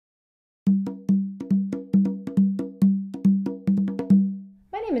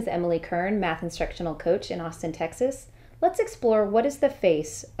name is Emily Kern, Math Instructional Coach in Austin, Texas. Let's explore what is the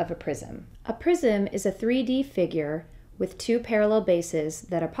face of a prism. A prism is a 3D figure with two parallel bases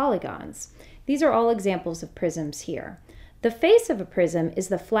that are polygons. These are all examples of prisms here. The face of a prism is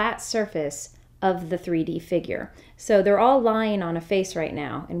the flat surface of the 3D figure. So they're all lying on a face right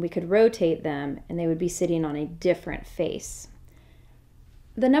now, and we could rotate them and they would be sitting on a different face.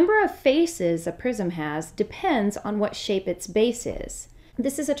 The number of faces a prism has depends on what shape its base is.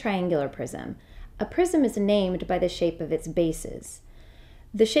 This is a triangular prism. A prism is named by the shape of its bases.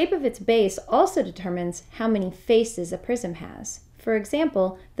 The shape of its base also determines how many faces a prism has. For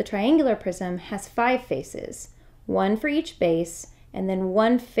example, the triangular prism has 5 faces, one for each base, and then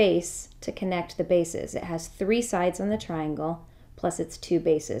one face to connect the bases. It has 3 sides on the triangle, plus its 2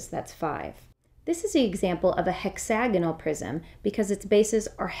 bases, that's 5. This is the example of a hexagonal prism because its bases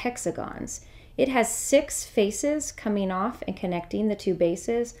are hexagons. It has 6 faces coming off and connecting the 2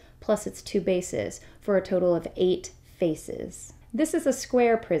 bases, plus its 2 bases, for a total of 8 faces. This is a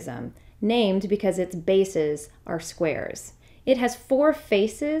square prism, named because its bases are squares. It has 4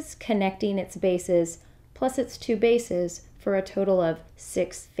 faces connecting its bases, plus its 2 bases, for a total of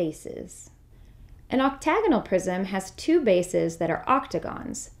 6 faces. An octagonal prism has 2 bases that are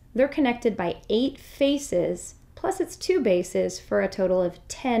octagons. They're connected by 8 faces, plus its 2 bases, for a total of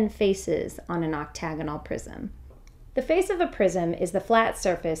 10 faces on an octagonal prism. The face of a prism is the flat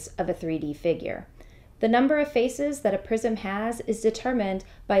surface of a 3D figure. The number of faces that a prism has is determined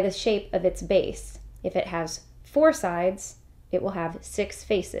by the shape of its base. If it has 4 sides, it will have 6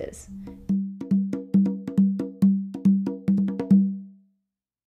 faces.